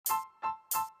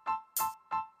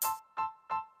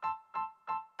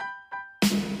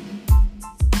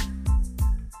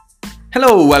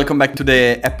Hello, welcome back to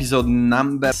the episode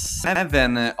number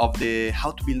 7 of the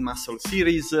How to Build Muscle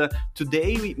series.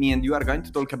 Today, me and you are going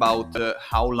to talk about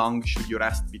how long should you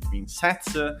rest between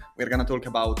sets. We're going to talk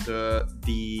about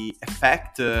the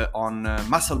effect on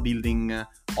muscle building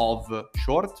of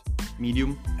short,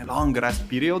 medium, and long rest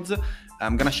periods.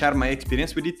 I'm going to share my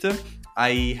experience with it.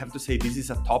 I have to say this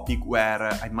is a topic where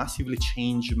I massively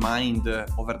changed mind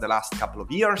over the last couple of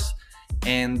years.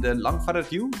 And long further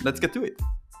ado, let's get to it.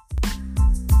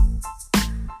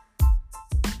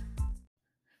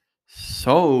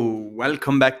 So,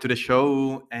 welcome back to the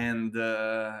show, and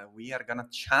we are gonna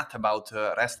chat about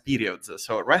rest periods.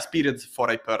 So, rest periods for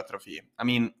hypertrophy. I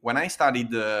mean, when I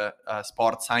studied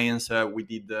sports science, we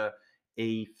did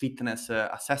a fitness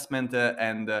assessment,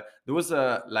 and there was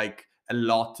like a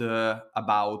lot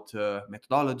about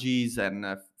methodologies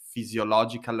and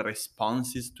physiological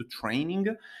responses to training.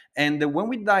 And when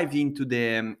we dive into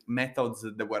the methods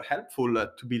that were helpful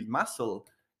to build muscle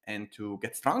and to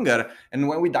get stronger, and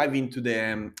when we dive into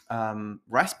the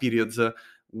rest periods,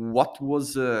 what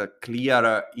was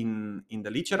clear in the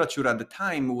literature at the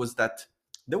time was that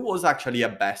there was actually a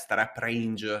best rep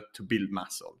range to build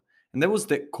muscle, and that was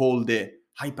called the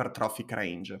hypertrophic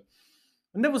range,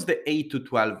 and that was the 8 to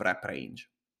 12 rep range.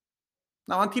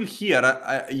 Now, until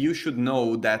here, you should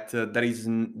know that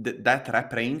that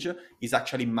rep range is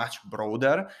actually much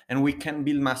broader, and we can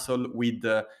build muscle with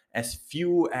as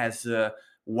few as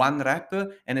 1 rep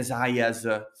and as high as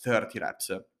 30 reps.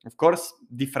 Of course,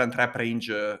 different rep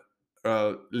range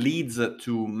leads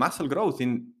to muscle growth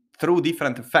through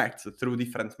different effects, through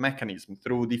different mechanisms,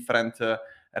 through different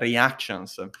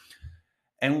reactions.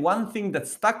 And one thing that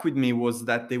stuck with me was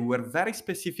that they were very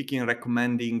specific in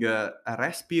recommending a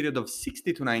rest period of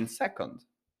 60 to 9 seconds.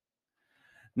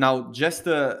 Now, just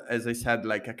as I said,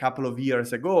 like a couple of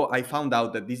years ago, I found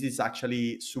out that this is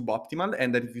actually suboptimal,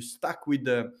 and that if you stuck with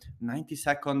the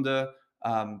 90-second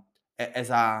as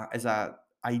a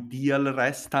ideal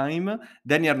rest time,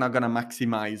 then you're not going to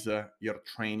maximize your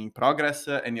training progress,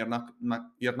 and you're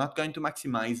not going to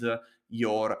maximize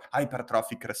your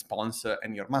hypertrophic response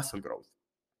and your muscle growth.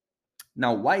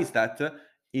 Now, why is that?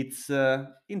 It's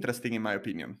interesting in my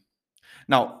opinion.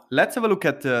 Now, let's have a look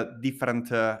at different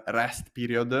rest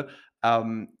period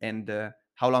and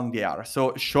how long they are.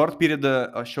 So, short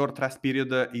rest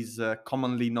period is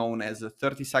commonly known as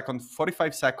 30 second,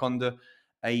 45 second.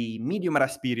 A medium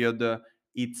rest period,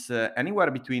 it's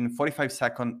anywhere between 45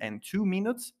 second and 2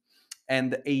 minutes.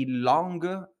 And a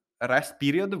long rest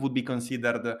period would be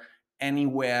considered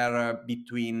anywhere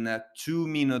between 2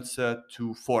 minutes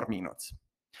to 4 minutes.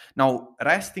 Now,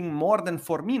 resting more than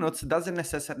 4 minutes doesn't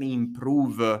necessarily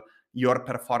improve your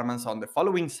performance on the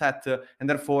following set, and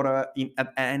therefore,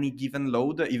 at any given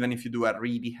load, even if you do a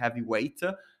really heavy weight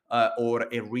or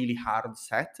a really hard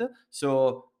set,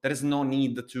 so there is no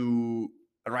need to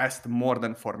rest more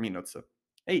than 4 minutes.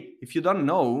 Hey, if you don't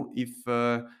know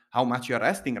how much you're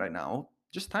resting right now,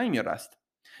 just time your rest.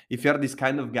 If you're this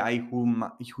kind of guy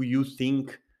who you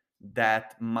think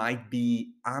that might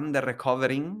be under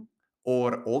recovering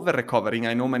or over recovering,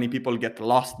 I know many people get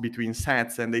lost between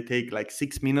sets and they take like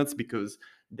 6 minutes because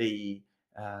they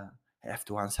have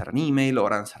to answer an email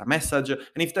or answer a message. And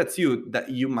if that's you, that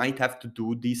you might have to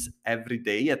do this every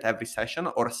day at every session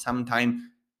or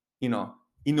sometime,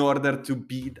 in order to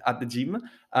be at the gym.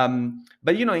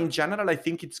 But in general, I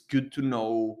think it's good to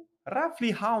know roughly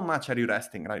how much are you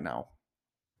resting right now.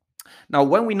 Now,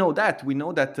 when we know that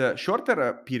shorter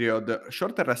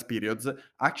rest periods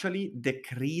actually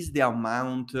decrease the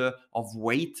amount of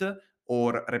weight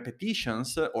or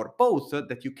repetitions or both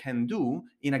that you can do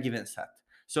in a given set.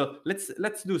 So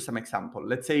let's do some example.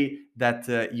 Let's say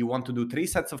that you want to do 3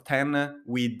 sets of 10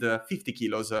 with 50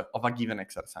 kilos of a given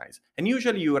exercise, and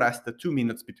usually you rest 2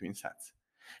 minutes between sets.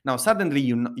 Now, suddenly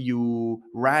you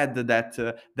read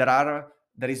that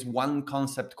there is one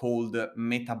concept called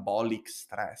metabolic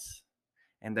stress,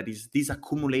 and that is this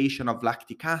accumulation of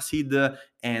lactic acid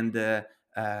and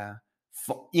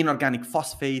inorganic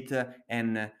phosphate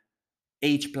and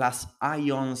H plus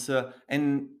ions,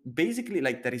 and basically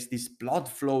like there is this blood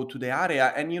flow to the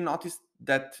area, and you notice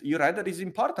that you read that is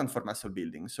important for muscle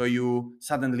building. So you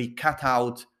suddenly cut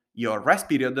out your rest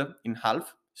period in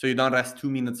half, so you don't rest 2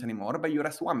 minutes anymore, but you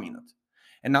rest 1 minute.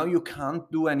 And now you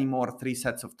can't do any more 3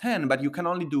 sets of 10, but you can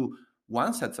only do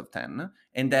 1 set of 10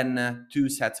 and then 2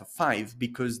 sets of 5,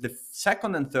 because the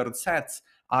second and third sets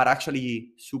are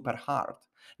actually super hard.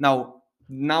 Now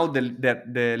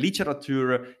the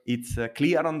literature, it's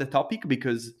clear on the topic,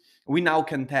 because we now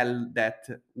can tell that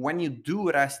when you do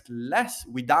rest less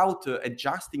without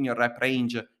adjusting your rep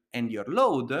range and your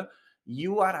load,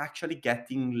 you are actually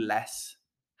getting less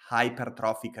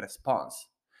hypertrophic response.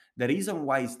 The reason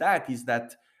why is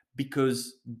that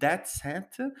because that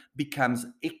set becomes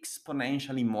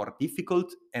exponentially more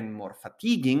difficult and more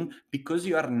fatiguing because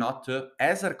you are not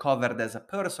as recovered as a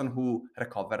person who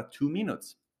recovered 2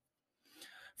 minutes.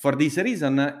 For this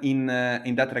reason, in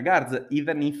that regards,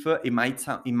 even if it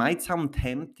might sound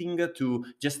tempting to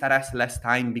just rest less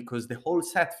time because the whole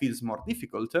set feels more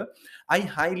difficult, I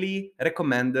highly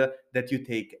recommend that you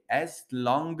take as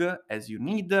long as you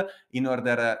need in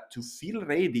order to feel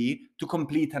ready to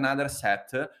complete another set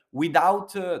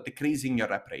without decreasing your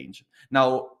rep range.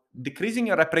 Now, decreasing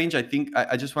your rep range, I think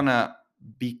I just want to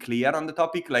be clear on the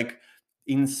topic. Like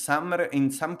in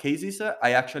some cases,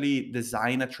 I actually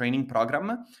design a training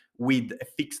program with a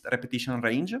fixed repetition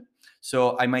range.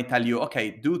 So I might tell you,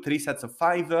 okay, do 3 sets of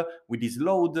 5 with this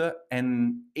load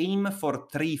and aim for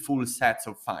 3 full sets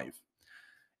of 5.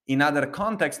 In other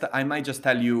context, I might just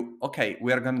tell you, okay,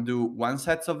 we are going to do 1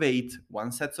 set of 8,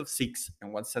 1 set of 6,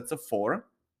 and 1 set of 4.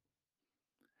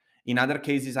 In other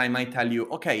cases, I might tell you,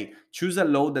 okay, choose a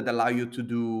load that allow you to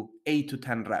do 8 to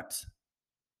 10 reps.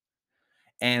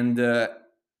 And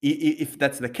if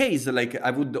that's the case, like I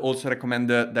would also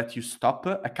recommend that you stop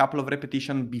a couple of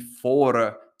repetitions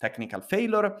before technical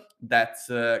failure. That's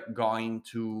going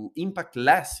to impact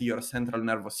less your central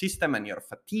nervous system and your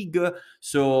fatigue.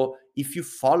 So if you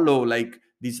follow like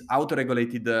this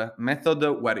auto-regulated method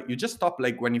where you just stop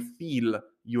like when you feel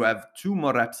you have 2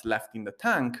 more reps left in the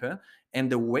tank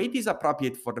and the weight is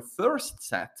appropriate for the first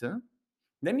set,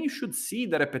 then you should see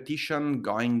the repetition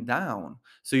going down.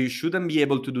 So you shouldn't be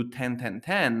able to do 10, 10,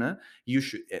 10. You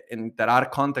should, and there are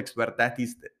contexts where that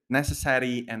is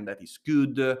necessary and that is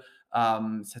good,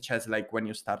 such as like when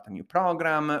you start a new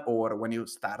program or when you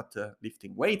start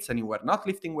lifting weights and you were not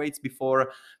lifting weights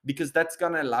before, because that's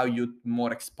going to allow you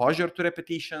more exposure to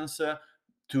repetitions,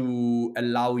 to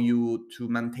allow you to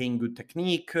maintain good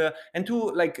technique, and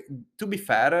to be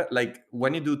fair, like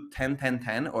when you do 10 10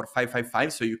 10 or 5 5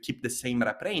 5, so you keep the same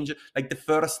rep range, like the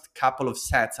first couple of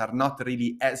sets are not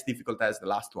really as difficult as the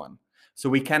last one. So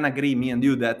we can agree, me and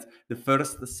you, that the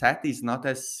first set is not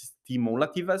as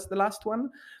stimulative as the last one.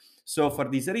 So for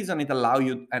this reason, it allows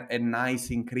you a nice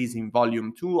increase in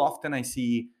volume. Too often I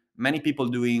see many people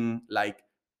doing like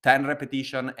 10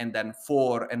 repetition and then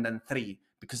 4 and then 3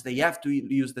 because they have to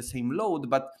use the same load.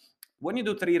 But when you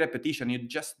do 3 repetition, you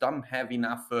just don't have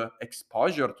enough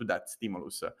exposure to that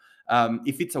stimulus.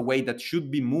 If it's a weight that should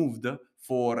be moved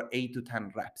for 8 to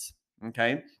 10 reps,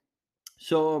 okay?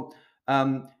 So,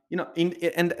 and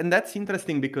that's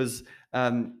interesting because,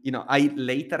 I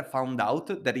later found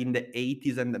out that in the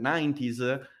 80s and the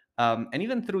 90s, and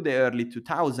even through the early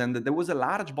 2000s, there was a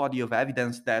large body of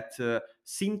evidence that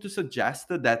seemed to suggest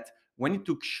that when you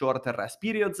took shorter rest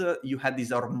periods, you had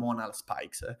these hormonal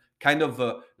spikes, kind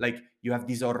of like you have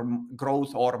this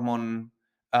growth hormone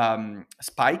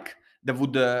spike that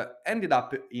would ended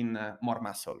up in more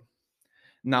muscle.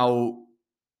 Now,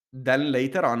 then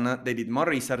later on, they did more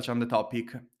research on the topic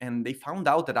and they found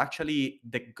out that actually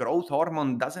the growth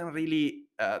hormone doesn't really,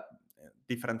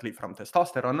 differently from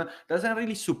testosterone, doesn't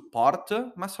really support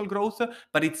muscle growth,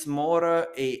 but it's more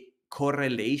a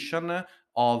correlation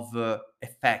of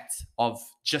effects of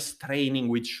just training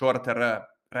with shorter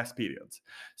rest periods.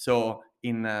 So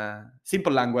in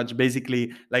simple language,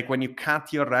 basically, like when you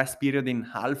cut your rest period in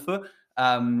half,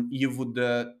 you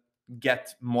would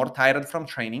get more tired from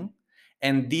training.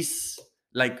 And this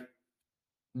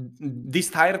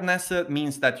tiredness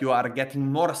means that you are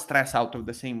getting more stress out of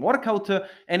the same workout,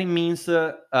 and it means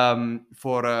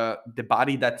for the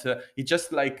body that it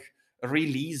just like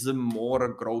release more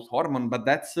growth hormone. But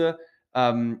that's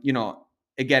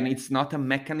again, it's not a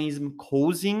mechanism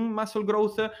causing muscle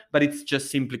growth, but it's just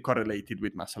simply correlated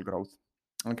with muscle growth.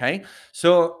 Okay,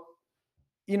 so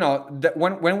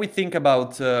when we think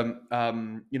about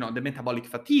the metabolic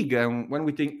fatigue, and when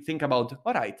we think about,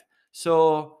 all right,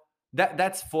 so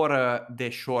that's for the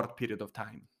short period of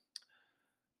time.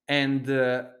 And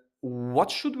what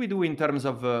should we do in terms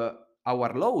of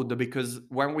our load? Because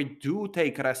when we do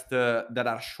take rest that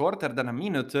are shorter than a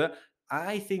minute,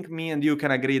 I think me and you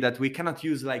can agree that we cannot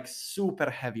use like super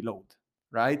heavy load,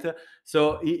 right?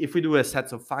 So if we do a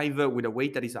set of 5 with a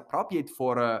weight that is appropriate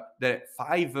for the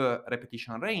 5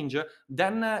 repetition range,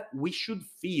 then we should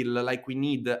feel like we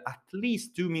need at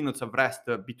least 2 minutes of rest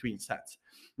between sets.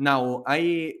 Now,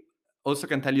 I also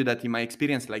can tell you that in my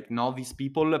experience, like novice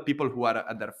people who are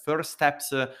at their first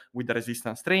steps with the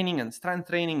resistance training and strength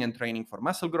training and training for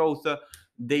muscle growth,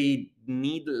 they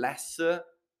need less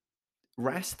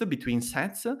rest between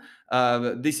sets.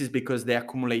 This is because they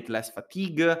accumulate less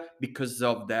fatigue because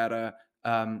of their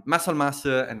muscle mass,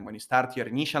 and when you start, your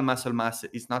initial muscle mass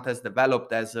is not as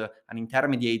developed as an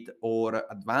intermediate or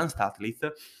advanced athlete.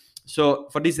 So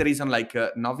for this reason, like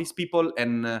novice people,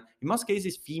 and in most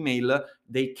cases female,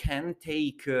 they can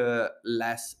take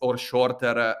less or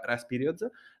shorter rest periods.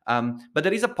 But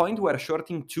there is a point where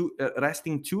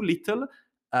resting too little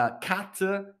cut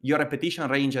your repetition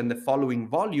range and the following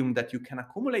volume that you can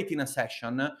accumulate in a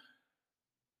session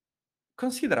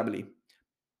considerably,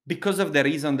 because of the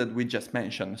reason that we just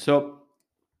mentioned.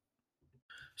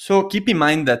 So keep in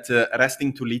mind that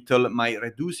resting too little might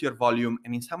reduce your volume,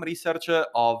 and in some research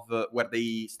of where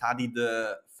they studied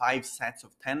 5 sets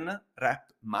of 10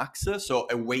 rep max, so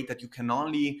a weight that you can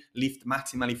only lift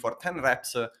maximally for 10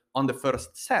 reps on the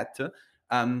first set,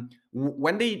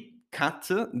 when they cut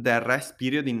the rest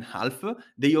period in half,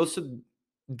 they also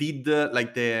did,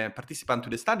 like the participant to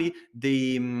the study,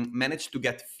 they managed to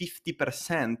get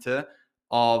 50%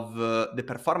 of the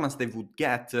performance they would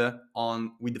get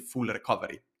on with the full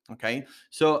recovery. Okay,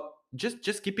 so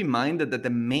just keep in mind that the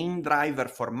main driver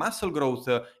for muscle growth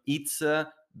it's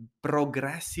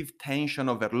progressive tension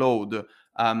overload.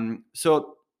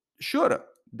 So sure,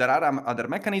 there are other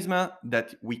mechanisms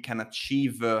that we can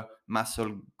achieve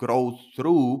muscle growth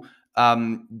through,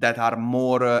 that are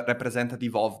more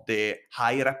representative of the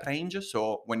high rep range.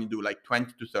 So when you do like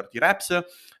 20 to 30 reps,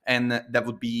 and that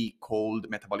would be called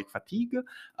metabolic fatigue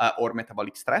or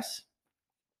metabolic stress,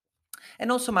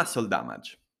 and also muscle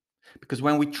damage. Because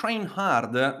when we train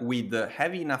hard with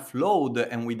heavy enough load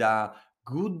and with a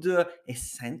good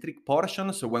eccentric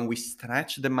portion, so when we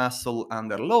stretch the muscle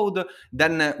under load,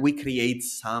 then we create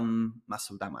some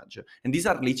muscle damage. And these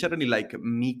are literally like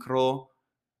micro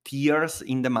tears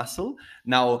in the muscle.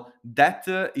 Now, that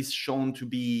is shown to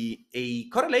be a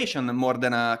correlation more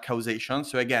than a causation.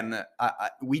 So again,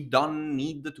 we don't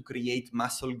need to create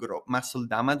muscle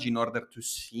damage in order to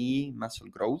see muscle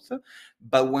growth.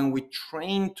 But when we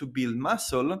train to build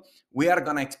muscle, we are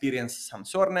going to experience some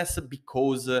soreness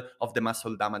because of the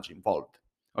muscle damage involved.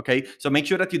 Okay, so make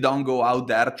sure that you don't go out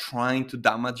there trying to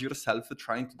damage yourself,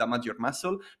 trying to damage your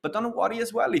muscle. But don't worry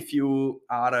as well if you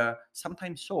are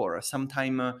sometimes sore,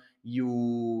 sometimes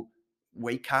you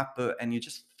wake up and you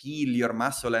just feel your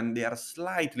muscle and they are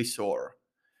slightly sore.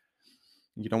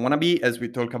 You don't want to be, as we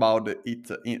talked about it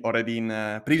already in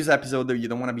a previous episode, you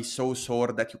don't want to be so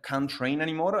sore that you can't train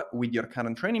anymore with your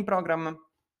current training program.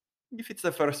 If it's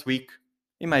the first week,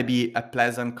 it might be a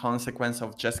pleasant consequence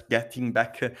of just getting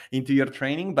back into your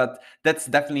training, but that's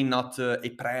definitely not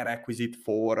a prerequisite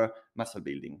for muscle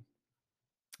building.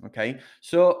 Okay,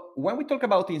 so when we talk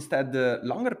about instead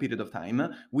longer period of time,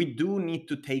 we do need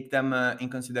to take them in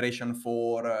consideration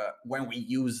for when we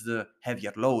use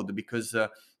heavier load, because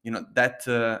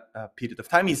that period of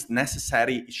time is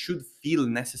necessary. It should feel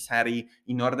necessary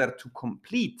in order to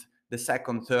complete the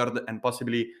second, third, and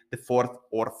possibly the fourth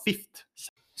or fifth.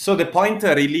 So the point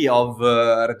really of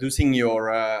reducing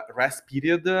your rest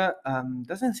period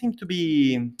doesn't seem to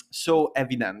be so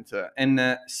evident.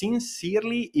 And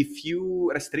sincerely, if you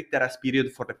restrict the rest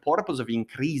period for the purpose of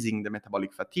increasing the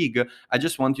metabolic fatigue, I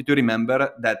just want you to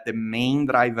remember that the main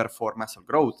driver for muscle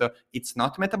growth, it's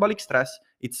not metabolic stress,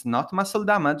 it's not muscle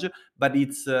damage, but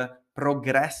it's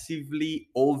progressively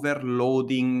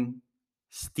overloading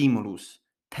stimulus,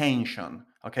 tension.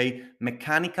 Okay,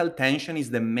 mechanical tension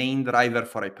is the main driver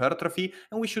for hypertrophy,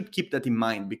 and we should keep that in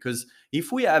mind, because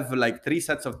if we have like 3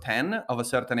 sets of 10 of a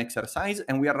certain exercise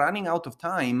and we are running out of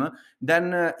time,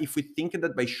 then if we think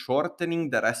that by shortening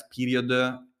the rest period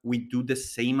we do the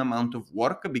same amount of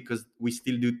work because we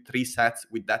still do 3 sets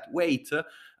with that weight,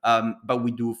 but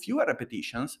we do fewer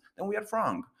repetitions, then we are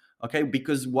wrong. Okay,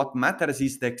 because what matters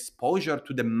is the exposure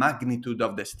to the magnitude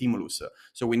of the stimulus.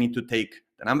 So we need to take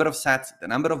the number of sets, the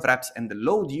number of reps, and the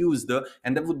load used,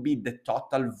 and that would be the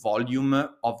total volume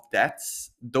of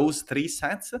those 3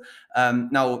 sets.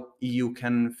 Now, you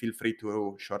can feel free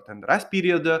to shorten the rest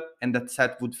period, and that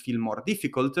set would feel more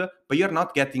difficult, but you're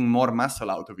not getting more muscle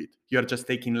out of it. You're just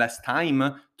taking less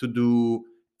time to do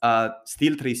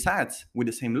still 3 sets with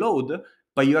the same load,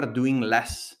 but you're doing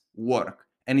less work.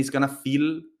 And it's going to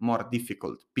feel more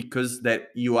difficult because that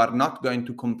you are not going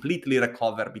to completely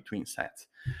recover between sets.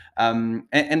 And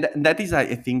that is,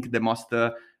 I think, the most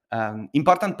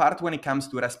important part when it comes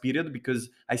to rest period,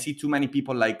 because I see too many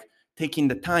people like taking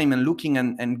the time and looking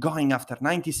and going after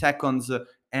 90 seconds.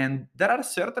 And there are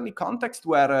certainly contexts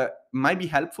where it might be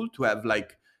helpful to have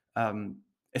like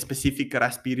a specific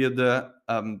rest period,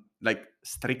 like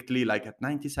strictly like at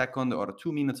 90 seconds or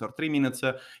 2 minutes or 3 minutes,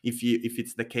 if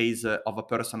it's the case of a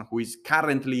person who is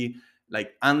currently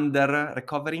like under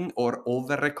recovering or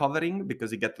over recovering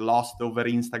because you get lost over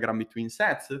Instagram between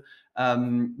sets,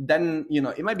 then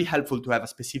it might be helpful to have a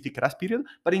specific rest period.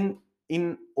 But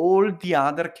in all the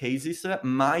other cases,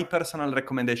 my personal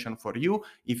recommendation for you,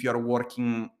 if you're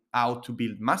working out to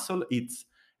build muscle, it's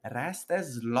rest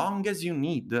as long as you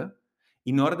need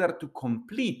in order to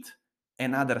complete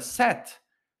another set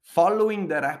following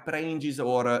the rep ranges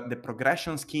or the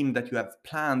progression scheme that you have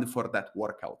planned for that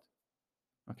workout.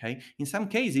 Okay, in some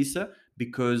cases,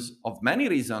 because of many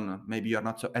reasons, maybe you're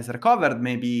not as recovered,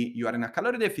 maybe you are in a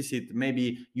calorie deficit,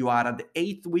 maybe you are at the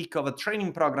 8th week of a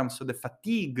training program, so the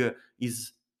fatigue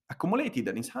is accumulated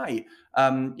and is high.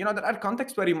 There are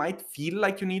contexts where you might feel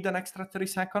like you need an extra 30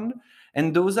 seconds,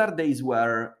 and those are days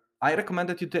where I recommend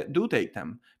that you do take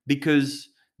them, because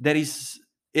there is,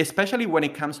 especially when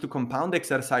it comes to compound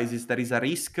exercises, there is a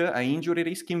risk, an injury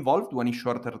risk involved when you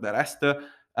shorter the rest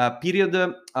period,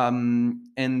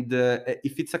 and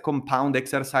if it's a compound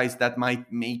exercise, that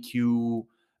might make you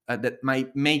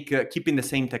keeping the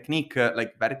same technique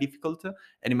like very difficult, and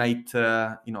it might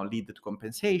lead to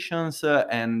compensations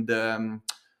and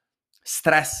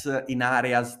stress in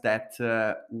areas that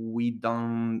we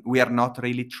are not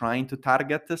really trying to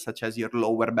target, such as your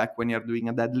lower back when you're doing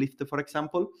a deadlift, for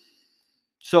example.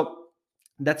 So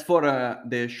that's for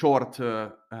the short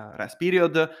rest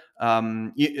period.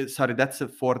 That's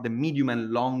for the medium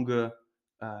and long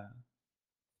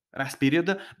rest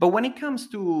period. But when it comes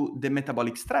to the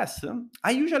metabolic stress,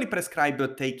 I usually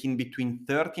prescribe taking between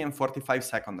 30 and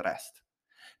 45-second rest.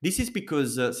 This is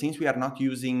because since we are not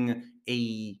using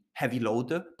a heavy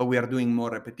load, but we are doing more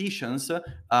repetitions,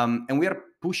 and we are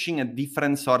pushing a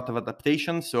different sort of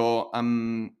adaptation. So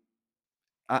I'm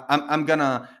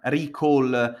gonna recall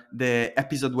the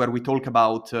episode where we talk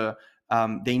about the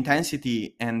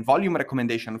intensity and volume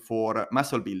recommendation for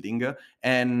muscle building,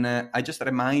 and I just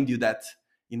remind you that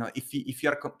if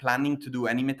you're planning to do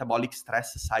any metabolic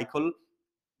stress cycle,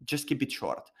 just keep it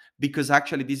short, because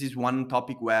actually this is one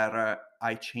topic where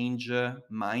I change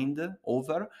mind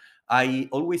over. I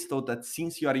always thought that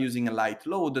since you are using a light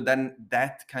load, then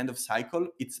that kind of cycle,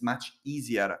 it's much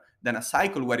easier than a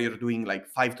cycle where you're doing like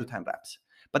 5 to 10 reps.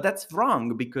 But that's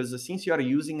wrong, because since you are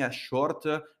using a short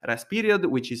rest period,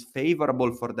 which is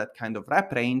favorable for that kind of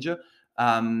rep range,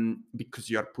 because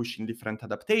you're pushing different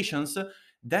adaptations,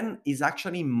 then is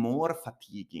actually more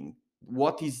fatiguing.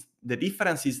 What is the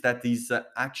difference is that is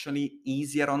actually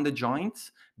easier on the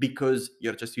joints because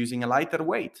you're just using a lighter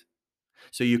weight.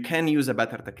 So you can use a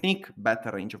better technique, better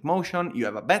range of motion, you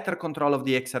have a better control of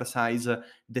the exercise.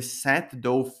 The set,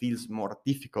 though, feels more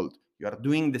difficult. You are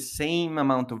doing the same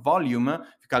amount of volume.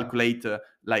 If you calculate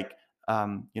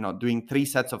doing 3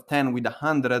 sets of 10 with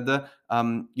 100,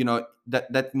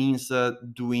 that means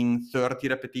doing 30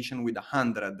 repetition with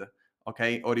 100,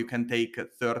 okay? Or you can take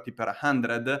 30 per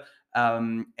 100,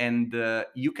 and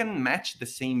you can match the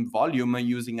same volume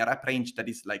using a rep range that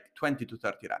is like 20 to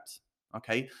 30 reps,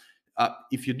 okay?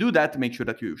 If you do that, make sure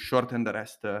that you shorten the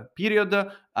rest period,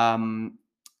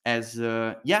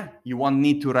 you won't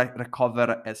need to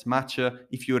recover as much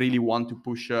if you really want to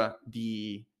push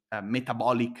the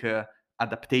metabolic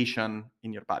adaptation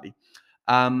in your body.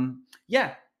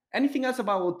 Anything else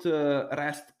about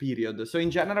rest period? So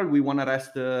in general, we want to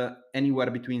rest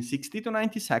anywhere between 60 to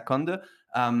 90 seconds,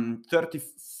 30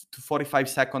 to 45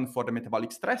 seconds for the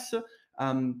metabolic stress.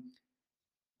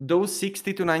 Those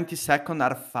 60 to 90 seconds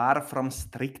are far from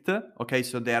strict, okay?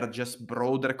 So they are just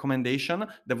broad recommendation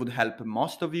that would help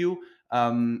most of you.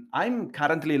 I'm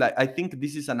currently I think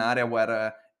this is an area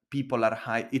where people are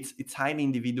high. It's highly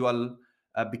individual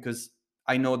because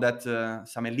I know that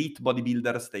some elite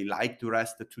bodybuilders, they like to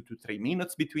rest 2 to 3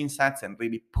 minutes between sets and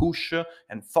really push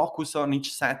and focus on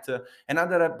each set. And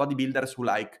other bodybuilders who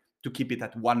like to keep it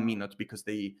at 1 minute because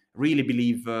they really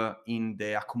believe in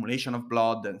the accumulation of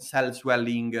blood and cell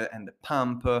swelling and the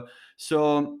pump.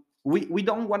 So we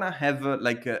don't want to have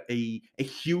a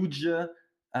huge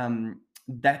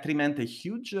detriment, a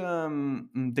huge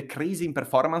decrease in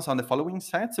performance on the following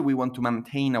sets. We want to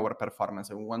maintain our performance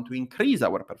and we want to increase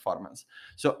our performance.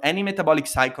 So any metabolic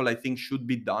cycle, I think, should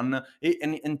be done.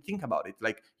 And think about it.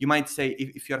 Like you might say,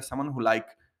 if you're someone who like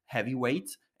heavy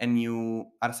weights and you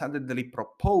are suddenly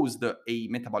proposed a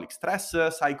metabolic stress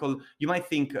cycle, you might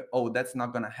think, oh, that's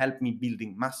not going to help me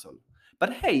building muscle.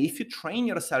 But hey, if you train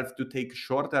yourself to take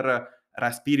shorter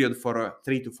rest period for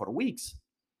 3 to 4 weeks,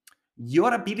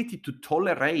 your ability to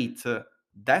tolerate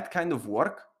that kind of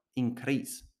work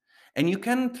increase. And you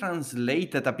can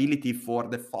translate that ability for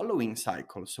the following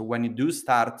cycle. So when you do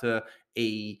start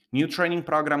a new training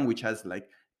program, which has like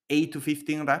 8 to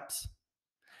 15 reps,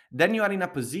 then you are in a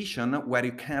position where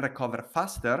you can recover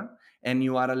faster and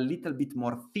you are a little bit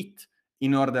more fit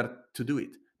in order to do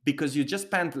it, because you just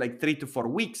spent like 3 to 4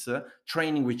 weeks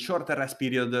training with shorter rest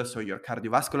period, so your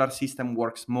cardiovascular system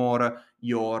works more,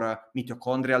 your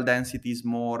mitochondrial density is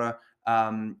more,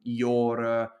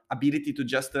 your ability to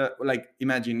just like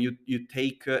imagine you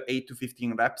take 8 to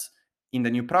 15 reps in the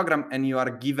new program and you are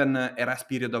given a rest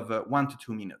period of 1 to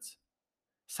 2 minutes.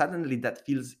 Suddenly that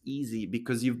feels easy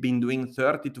because you've been doing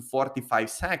 30 to 45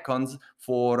 seconds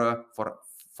for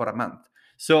a month.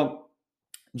 So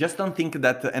just don't think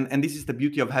that, and this is the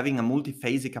beauty of having a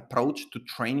multiphasic approach to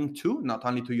training too, not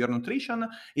only to your nutrition,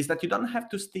 is that you don't have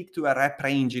to stick to a rep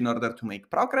range in order to make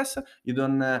progress. You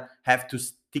don't have to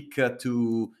stick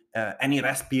to any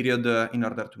rest period in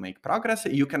order to make progress.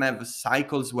 You can have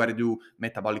cycles where you do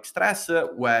metabolic stress,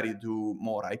 where you do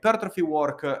more hypertrophy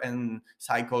work, and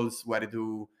cycles where you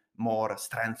do more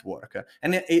strength work.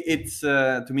 And it's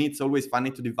to me, it's always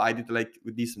funny to divide it like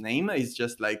with this name. It's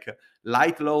just like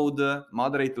light load,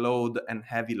 moderate load, and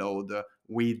heavy load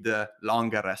with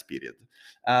longer rest period.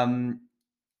 There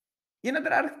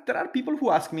are people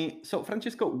who ask me, so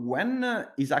Francesco, when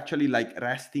is actually like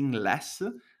resting less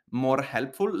more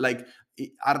helpful? Like,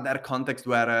 are there contexts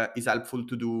where it's helpful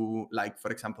to do, like,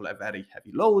 for example, a very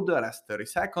heavy load, rest 30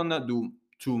 seconds, do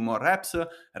 2 more reps,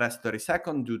 rest 30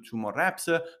 seconds, do 2 more reps,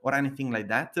 or anything like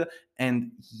that?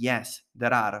 And yes,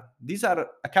 there are. These are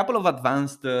a couple of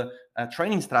advanced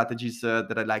training strategies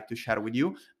that I'd like to share with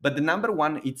you. But the number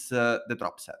one, it's the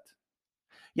drop set.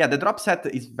 Yeah, the drop set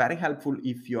is very helpful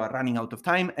if you are running out of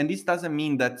time. And this doesn't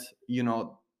mean that,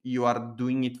 you are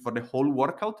doing it for the whole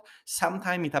workout.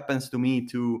 Sometimes it happens to me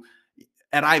to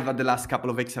arrive at the last couple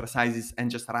of exercises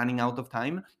and just running out of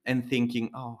time and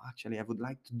thinking, oh, actually, I would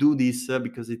like to do this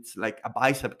because it's like a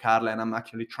bicep curl and I'm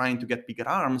actually trying to get bigger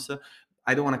arms.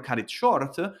 I don't want to cut it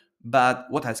short, but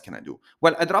what else can I do?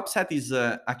 Well, a drop set is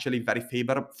actually very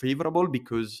favorable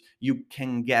because you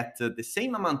can get the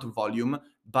same amount of volume,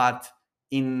 but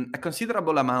in a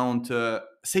considerable amount,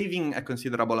 saving a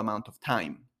considerable amount of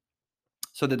time.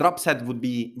 So the drop set would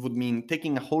mean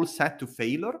taking a whole set to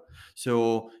failure.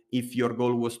 So if your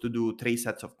goal was to do 3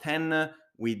 sets of 10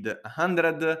 with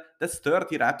 100, that's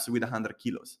 30 reps with 100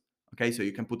 kilos. Okay, so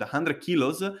you can put 100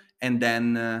 kilos and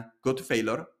then go to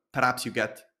failure. Perhaps you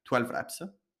get 12 reps.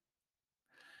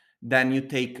 Then you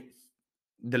take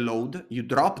the load, you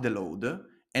drop the load,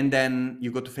 and then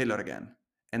you go to failure again.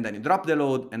 And then you drop the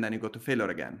load, and then you go to failure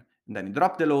again. And then you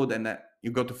drop the load, and then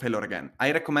you go to failure again.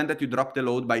 I recommend that you drop the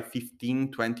load by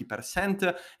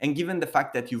 15-20%. And given the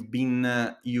fact that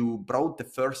you brought the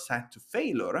first set to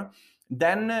failure,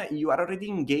 then you are already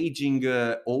engaging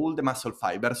all the muscle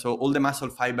fibers. So all the muscle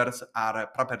fibers are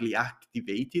properly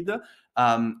activated.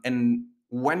 And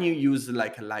when you use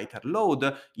like a lighter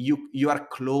load, you are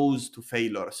close to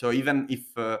failure. So even if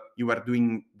you are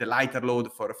doing the lighter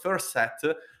load for a first set,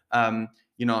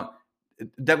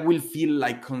 that will feel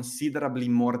like considerably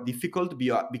more difficult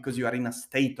because you are in a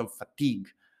state of fatigue.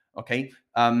 Okay.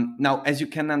 Now, as you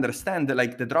can understand,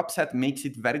 like the drop set makes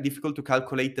it very difficult to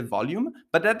calculate the volume,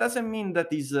 but that doesn't mean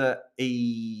that is a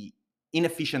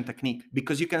inefficient technique,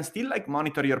 because you can still like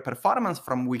monitor your performance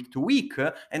from week to week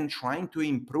and trying to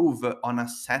improve on a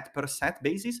set per set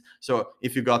basis. So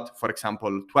if you got, for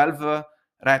example, 12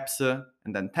 reps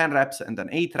and then 10 reps and then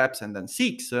 8 reps and then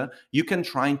 6, you can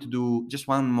try to do just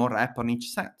one more rep on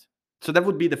each set. So that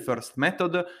would be the first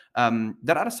method.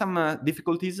 There are some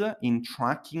difficulties in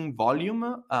tracking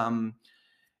volume,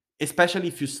 especially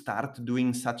if you start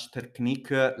doing such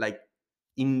technique like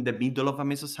in the middle of a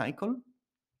mesocycle.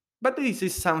 But this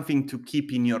is something to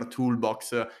keep in your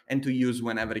toolbox and to use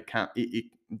whenever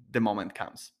the moment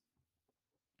comes.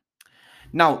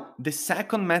 Now, the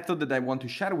second method that I want to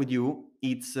share with you,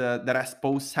 it's the rest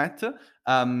pause set.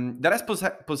 The rest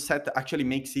pause set actually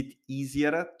makes it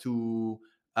easier to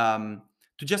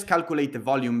just calculate the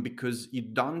volume because you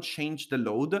don't change the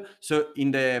load. So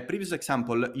in the previous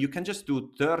example, you can just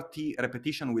do 30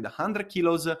 repetitions with 100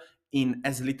 kilos in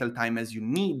as little time as you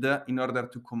need in order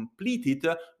to complete it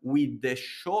with the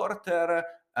shorter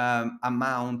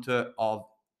amount of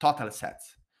total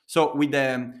sets. So with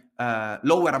the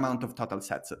lower amount of total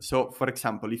sets. So for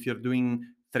example, if you're doing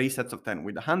 3 sets of 10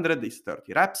 with 100, it's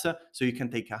 30 reps. So you can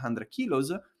take 100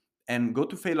 kilos and go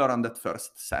to failure on that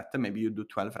first set. Maybe you do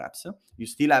 12 reps. You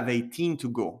still have 18 to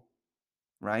go,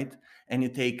 right? And you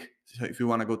take, so if you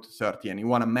want to go to 30 and you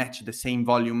want to match the same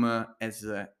volume as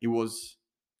it was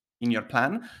in your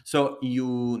plan. So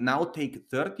you now take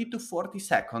 30 to 40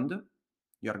 seconds.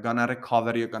 You're gonna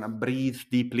recover, you're gonna breathe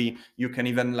deeply. You can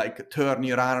even like turn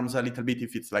your arms a little bit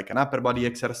if it's like an upper body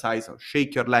exercise, or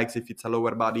shake your legs if it's a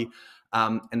lower body,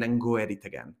 and then go at it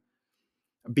again.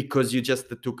 because you just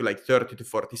took like 30 to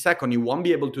 40 seconds, you won't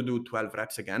be able to do 12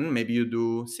 reps again. Maybe you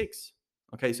do 6.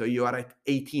 Okay, so you are at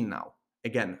 18 now.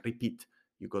 Again, repeat.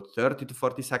 You go 30 to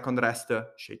 40-second rest,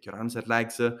 shake your arms and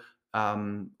legs,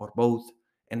 or both,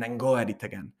 and then go at it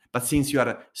again. But since you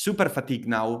are super fatigued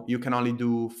now, you can only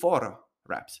do 4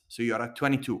 reps. So you are at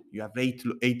 22. You have 8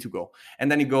 to go.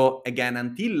 And then you go again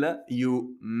until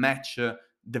you match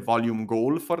the volume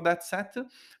goal for that set.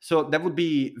 So that would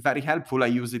be very helpful. I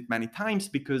use it many times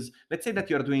because let's say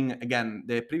that you're doing, again,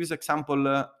 the previous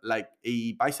example, like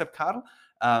a bicep curl.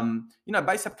 A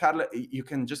bicep curl, you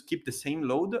can just keep the same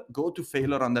load, go to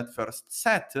failure on that first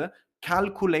set,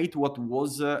 calculate what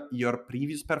was your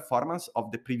previous performance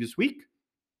of the previous week.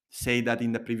 Say that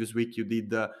in the previous week you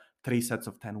did 3 sets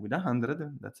of 10 with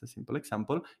 100. That's a simple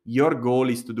example. Your goal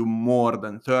is to do more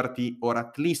than 30 or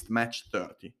at least match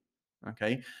 30.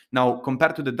 Okay. Now,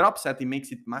 compared to the drop set, it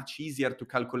makes it much easier to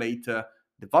calculate the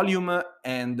volume,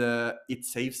 and it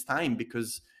saves time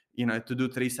because to do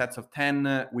 3 sets of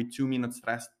 10 with 2 minutes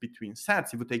rest between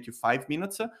sets, it would take you 5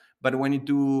 minutes. But when you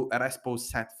do a rest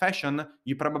post set fashion,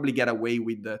 you probably get away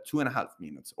with 2.5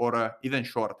 minutes or even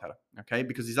shorter. Okay,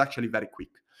 because it's actually very quick.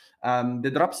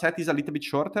 The drop set is a little bit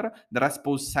shorter. The rest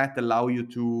post set allow you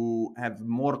to have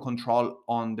more control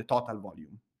on the total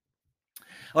volume.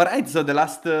 All right, so the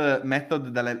last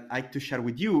method that I'd like to share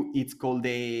with you, it's called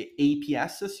the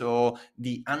APS, so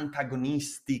the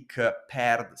antagonistic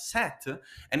paired set,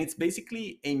 and it's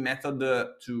basically a method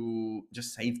to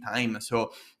just save time.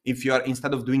 So if you are,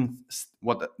 instead of doing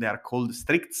what they are called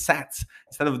strict sets,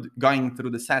 instead of going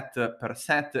through the set per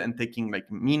set and taking like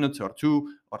minutes or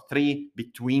 2 or 3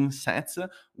 between sets,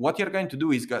 what you're going to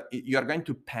do is you're going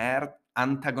to pair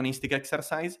antagonistic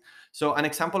exercise. So an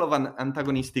example of an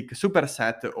antagonistic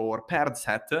superset or paired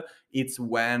set, it's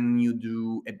when you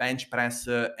do a bench press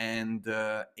and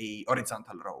a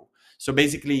horizontal row. So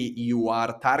basically you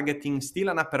are targeting still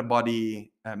an upper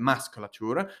body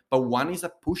musculature, but one is a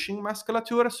pushing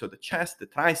musculature, so the chest, the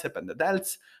tricep, and the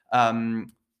delts.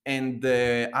 And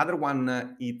the other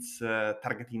one, it's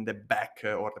targeting the back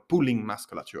or the pulling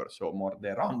musculature, so more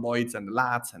the rhomboids and the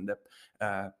lats and the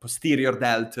posterior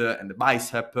delt and the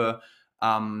bicep,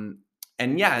 and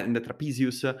the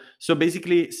trapezius. So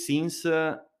basically, since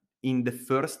in the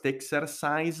first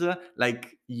exercise,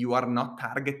 like you are not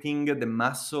targeting the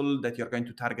muscle that you're going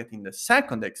to target in the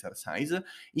second exercise,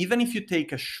 even if you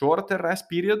take a shorter rest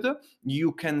period,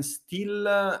 you can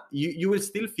still you will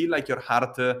still feel like your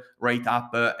heart rate up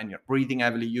and you're breathing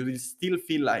heavily. You will still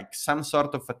feel like some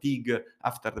sort of fatigue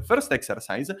after the first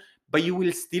exercise, but you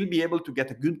will still be able to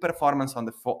get a good performance on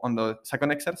the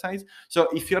second exercise. So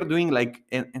if you're doing like,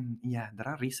 and there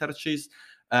are researches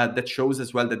that shows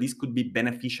as well that this could be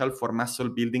beneficial for muscle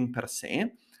building per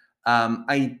se.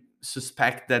 I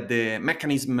suspect that the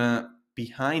mechanism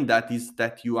behind that is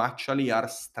that you actually are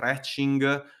stretching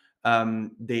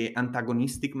the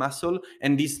antagonistic muscle,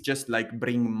 and this just like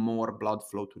bring more blood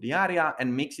flow to the area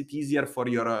and makes it easier for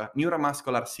your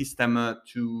neuromuscular system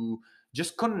to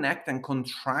just connect and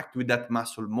contract with that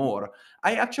muscle more.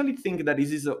 I actually think that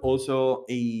this is also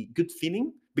a good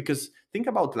feeling, because think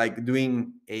about like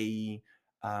doing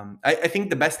I think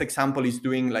the best example is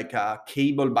doing like a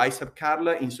cable bicep curl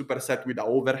in superset with an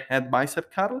overhead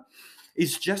bicep curl.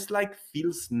 It's just like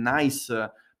feels nice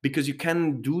because you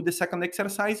can do the second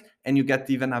exercise and you get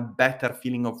even a better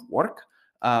feeling of work.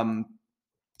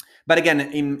 But again,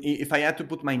 if I had to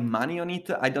put my money on it,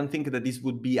 I don't think that this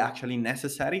would be actually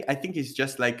necessary. I think it's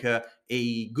just like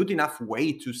a good enough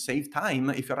way to save time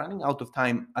if you're running out of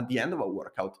time at the end of a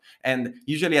workout. And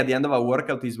usually at the end of a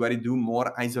workout is where you do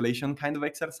more isolation kind of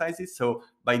exercises. So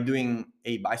by doing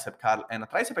a bicep curl and a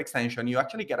tricep extension, you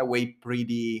actually get away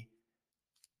pretty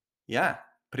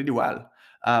well.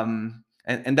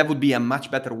 And that would be a much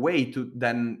better way to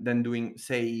than doing,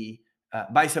 say,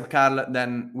 bicep curl,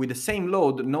 then with the same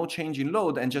load, no change in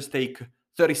load, and just take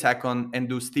 30 seconds and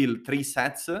do still 3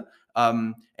 sets,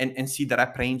 and see the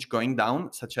rep range going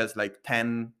down, such as like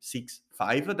 10, 6,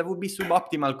 5. That would be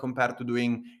suboptimal compared to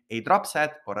doing a drop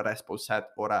set or a rest pause set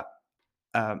or a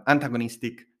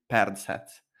antagonistic paired set.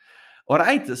 All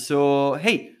right, so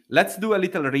hey, let's do a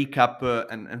little recap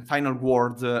and final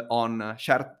words on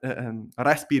shared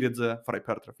rest periods for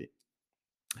hypertrophy.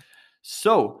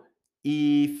 So,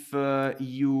 if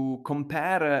you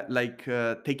compare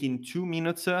taking 2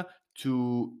 minutes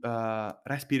to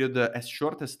rest period as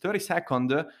short as 30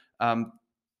 seconds,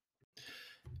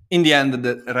 in the end,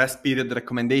 the rest period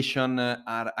recommendation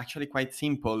are actually quite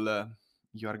simple.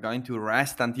 You are going to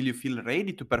rest until you feel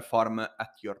ready to perform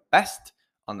at your best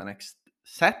on the next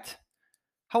set.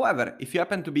 However, if you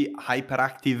happen to be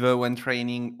hyperactive when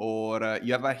training, or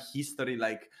you have a history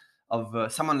like of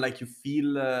someone like you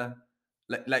feel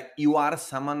like you are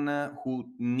someone who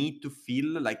need to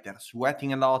feel like they're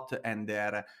sweating a lot and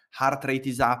their heart rate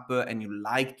is up, and you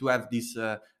like to have this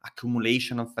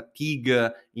accumulation of fatigue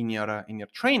in your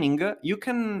training, you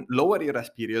can lower your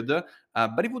rest period.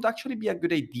 But it would actually be a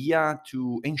good idea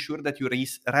to ensure that you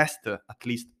rest at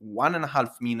least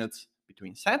 1.5 minutes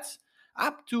between sets,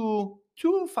 up to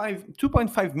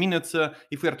 2.5 minutes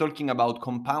if we are talking about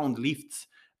compound lifts,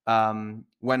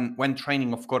 when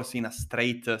training, of course, in a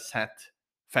straight set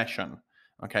fashion.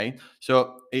 Okay,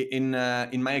 so in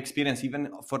my experience, even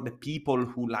for the people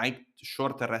who like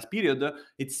shorter rest period,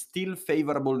 it's still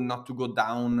favorable not to go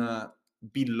down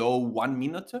below 1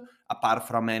 minute, apart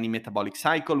from any metabolic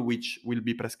cycle, which will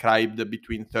be prescribed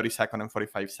between 30 seconds and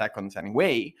 45 seconds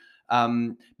anyway.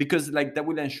 Because like that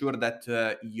will ensure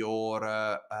that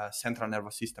your central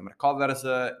nervous system recovers,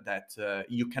 that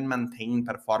you can maintain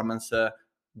performance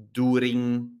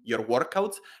during your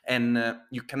workouts, and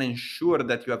you can ensure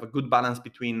that you have a good balance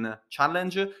between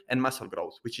challenge and muscle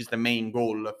growth, which is the main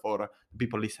goal for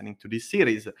people listening to this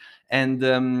series. And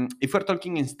if we're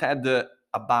talking instead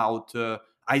about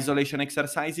isolation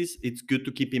exercises, it's good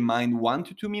to keep in mind 1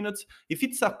 to 2 minutes. If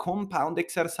it's a compound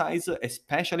exercise,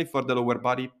 especially for the lower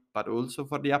body, but also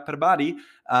for the upper body,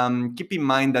 keep in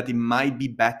mind that it might be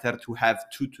better to have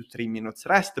 2 to 3 minutes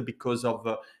rest because of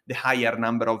the higher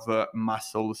number of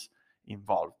muscles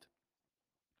involved.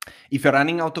 If you're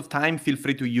running out of time, feel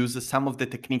free to use some of the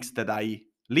techniques that I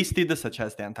listed, such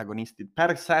as the antagonistic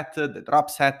pair set, the drop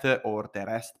set, or the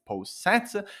rest pose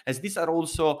sets, as these are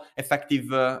also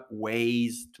effective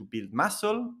ways to build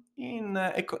muscle in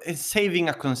saving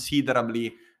a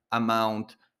considerably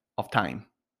amount of time.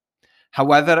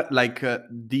 However, like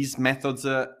these methods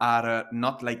are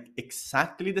not like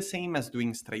exactly the same as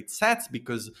doing straight sets,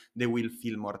 because they will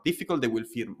feel more difficult, they will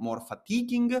feel more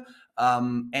fatiguing,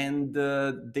 and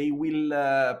they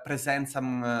will present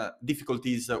some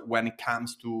difficulties when it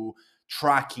comes to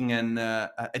tracking and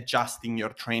adjusting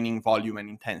your training volume and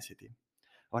intensity.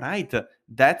 All right,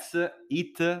 that's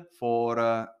it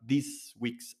for this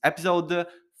week's episode.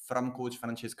 From Coach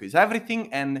Francesco is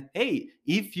everything. And hey,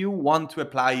 if you want to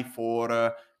apply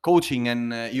for coaching,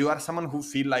 and you are someone who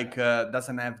feel like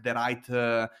doesn't have the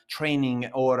right training,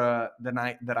 or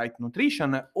the right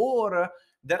nutrition, or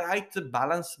the right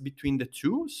balance between the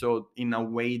two, so in a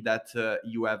way that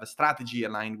you have a strategy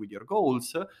aligned with your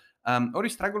goals, or you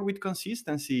struggle with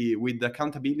consistency, with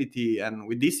accountability, and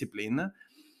with discipline,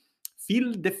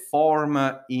 fill the form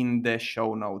in the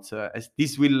show notes, as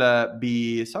this will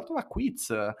be sort of a quiz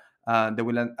that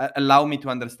will allow me to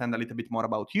understand a little bit more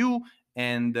about you,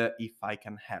 and if I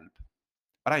can help.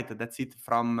 All right, that's it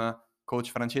from Coach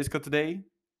Francesco today.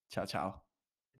 Ciao, ciao.